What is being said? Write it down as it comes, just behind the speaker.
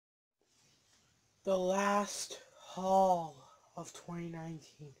the last haul of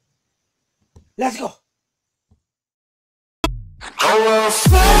 2019. Let's go!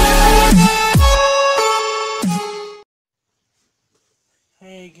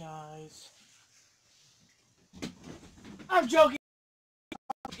 Hey guys. I'm joking.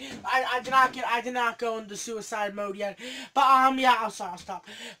 I did not go into suicide mode yet. But yeah, I'll stop.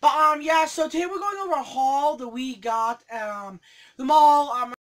 But yeah, so today we're going over a haul that we got the mall,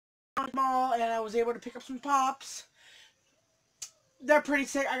 and I was able to pick up some pops. They're pretty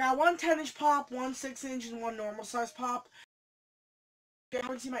sick. I got one 10-inch pop, one 6-inch, and one normal size pop. If you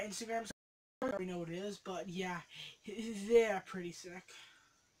haven't seen my Instagram, so I already know what it is, but yeah, they're pretty sick.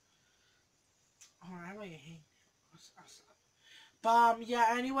 Hold on, how do I get hang? But yeah,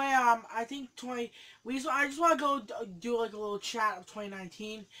 anyway, I think I just want to go do like a little chat of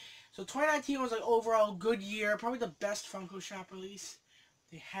 2019. So 2019 was like overall good year. Probably the best Funko Shop release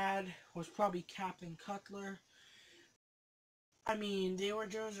they had was probably Captain Cutler. I mean,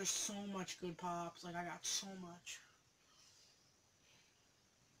 there's so much good pops. Like, I got so much.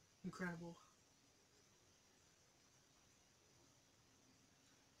 Incredible.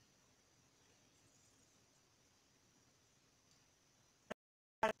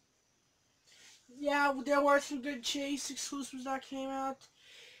 Yeah, there were some good Chase exclusives that came out.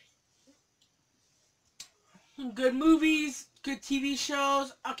 Good movies, good TV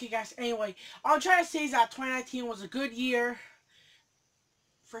shows. Okay, guys, anyway, all I'm trying to say is that 2019 was a good year.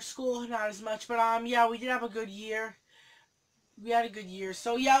 For school, not as much, but yeah, we did have a good year. We had a good year.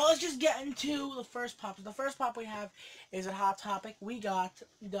 So yeah, let's just get into the first pop. The first pop we have is a hot topic. We got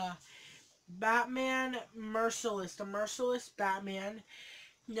the Batman Merciless, the Merciless Batman.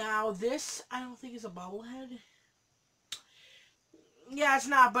 Now this, I don't think is a bobblehead. Yeah, it's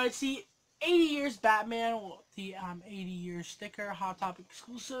not, but it's the 80 years Batman, the 80 years sticker, Hot Topic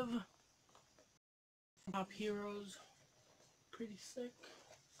exclusive. Top heroes, pretty sick.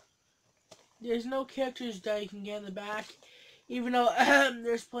 There's no characters that you can get in the back, even though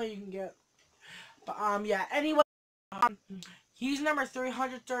there's plenty you can get. But yeah. Anyway, he's number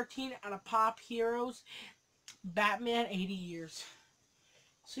 313 out of Pop Heroes, Batman 80 years.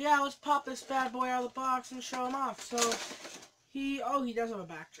 So yeah, let's pop this bad boy out of the box and show him off. So he does have a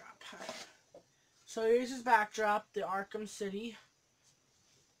backdrop. So here's his backdrop, the Arkham City.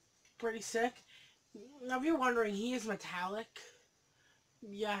 Pretty sick. Now if you're wondering, he is metallic.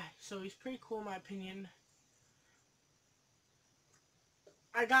 Yeah, so he's pretty cool in my opinion.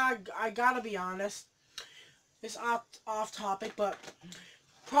 I gotta be honest. It's off topic, but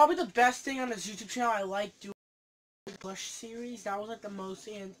probably the best thing on this YouTube channel I like doing the plush series. That was like the most,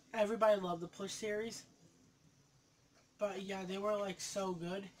 and everybody loved the plush series. But yeah, they were like so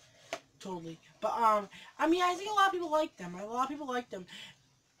good. Totally. But I mean, I think a lot of people like them. A lot of people like them.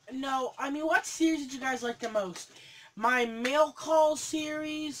 No, I mean, what series did you guys like the most? My mail call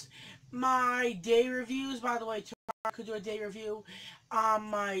series, my day reviews. By the way, tomorrow I could do a day review.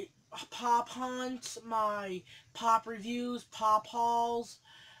 My pop hunts, my pop reviews, pop hauls.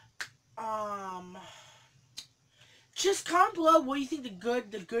 Just comment below what you think the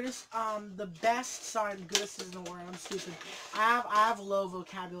goodest, the best. Sorry, the goodest isn't a word. I'm stupid. I have low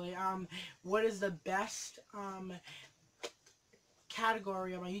vocabulary. What is the best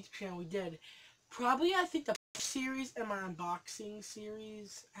category on my YouTube channel we did? Probably, I think the series and my unboxing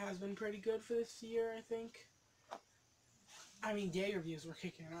series has been pretty good for this year, I think. I mean, day reviews were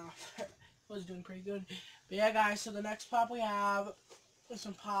kicking it off. It was doing pretty good. But yeah, guys, so the next pop we have is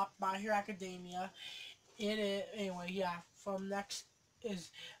some pop My Hero Academia. It is, anyway, yeah, from next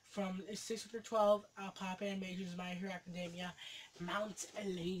is from 612 Pop Animations My Hero Academia, Mount a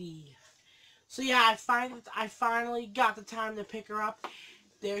Lady. So yeah, I finally got the time to pick her up.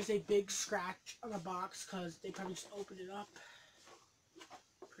 There's a big scratch on the box because they probably just opened it up.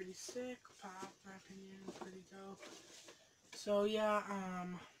 Pretty sick pop, in my opinion, pretty dope. So yeah,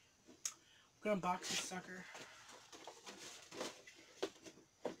 I'm gonna box this sucker.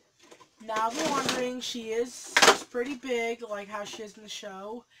 Now if you're wondering, she's pretty big, like how she is in the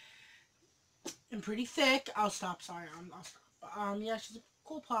show. And pretty thick. I'll stop, sorry, I'll stop. Yeah, she's a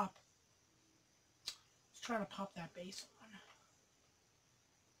cool pop. Just trying to pop that base on.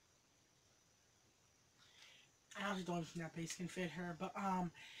 I actually don't think that base can fit her, but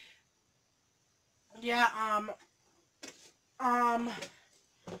yeah,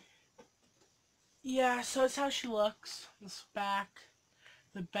 yeah, so it's how she looks. This back,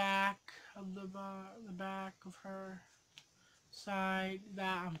 the back of her side.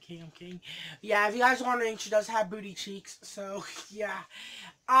 That I'm kidding. Yeah, if you guys are wondering, she does have booty cheeks. So yeah,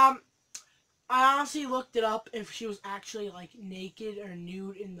 I honestly looked it up if she was actually like naked or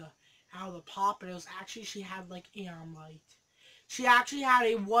nude in the out of the pop, and it was actually she had like like she actually had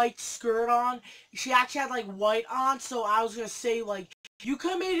a white skirt on. She actually had like white on, so I was gonna say like you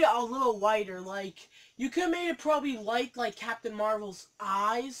could have made it a little whiter, like you could have made it probably light like Captain Marvel's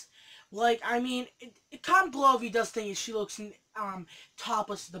eyes. Like I mean, comment below if you does think she looks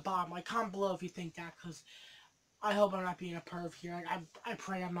topless at the bottom. Like comment below if you think that, cause I hope I'm not being a perv here. I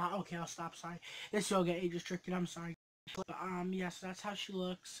pray I'm not. Okay, I'll stop. Sorry, this will get age restricted. I'm sorry. But, yes, that's how she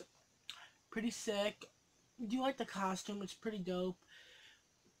looks. Pretty sick. Do you like the costume? It's pretty dope.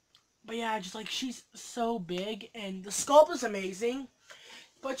 But yeah, just like she's so big, and the sculpt is amazing.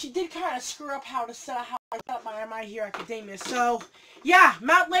 But she did kind of screw up how I set up my My Hero Academia. So yeah,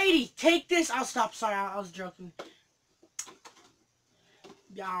 Mount Lady, take this. I'll stop. Sorry, I was joking.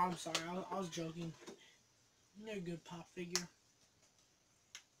 Yeah, I'm sorry. I was joking. You're a good pop figure.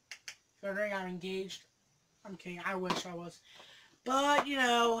 If I think I'm engaged, I'm kidding. I wish I was. But, you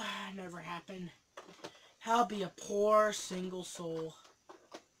know, never happened. I'll be a poor single soul.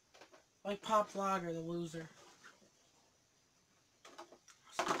 Like Pop Vlogger, the loser.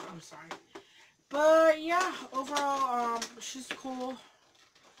 I'm sorry. But, yeah, overall, she's cool.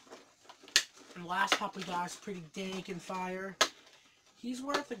 And the last pop we got is pretty dank and fire. He's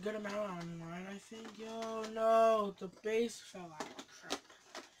worth a good amount online, I think. Yo, no, the base fell out. Crap.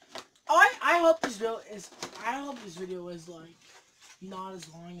 Oh, I hope this video is like not as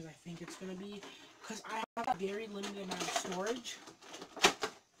long as I think it's gonna be, because I have a very limited amount of storage.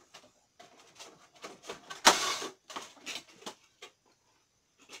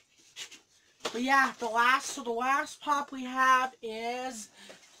 But yeah, the last pop we have is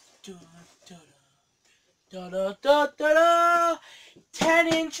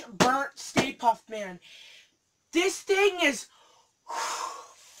 10-inch burnt Stay Puft Man. This thing is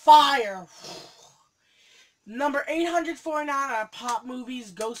fire. Number 849 out of Pop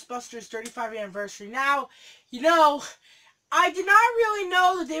Movies Ghostbusters 35th anniversary. Now, you know, I did not really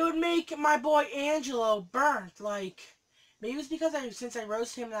know that they would make my boy Angelo burnt. Like, maybe it's because since I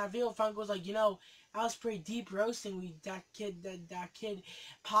roasted him in that video, Funko was like, you know, that was pretty deep roasting that kid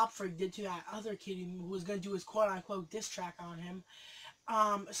Pop Freak did to that other kid who was gonna do his quote unquote diss track on him.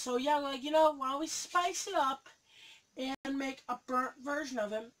 So yeah, like, you know, why don't we spice it up and make a burnt version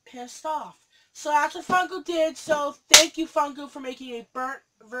of him pissed off. So that's what Funko did, so thank you, Funko, for making a burnt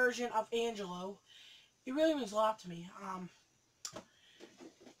version of Angelo. It really means a lot to me.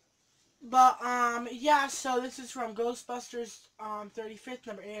 Yeah, so this is from Ghostbusters 35th,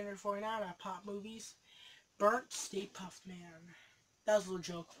 number 849 at Pop Movies. Burnt Stay Puft Man. That was a little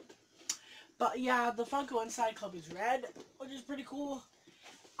joke. But yeah, the Funko Inside Club is red, which is pretty cool.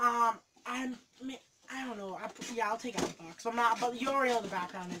 I don't know. Yeah, I'll take out the box. I'm not, but you already know the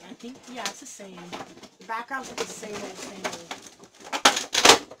background is. I think, yeah, it's the same. The background's like the same old.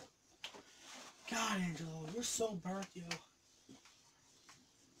 God, Angelo, you're so burnt, yo.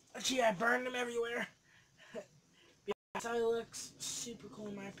 Gee, I burned him everywhere. Yeah, that's how he looks. Super cool,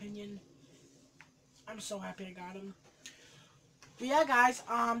 in my opinion. I'm so happy I got him. But yeah, guys,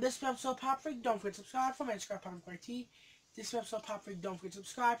 this episode of Pop Freak. Don't forget to subscribe for my Instagram, Pop Freak. This episode of Pop Freak. Don't forget to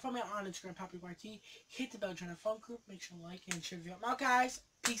subscribe for me on Instagram, Pop Freak. Hit the bell, join our phone group. Make sure to like and share the video. Now, guys,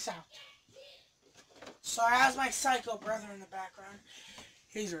 peace out. Sorry, I was my psycho brother in the background.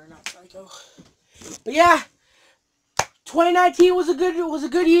 He's really not psycho. But yeah, 2019 was a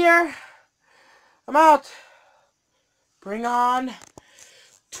good year. I'm out. Bring on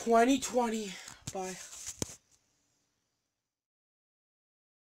 2020. Bye.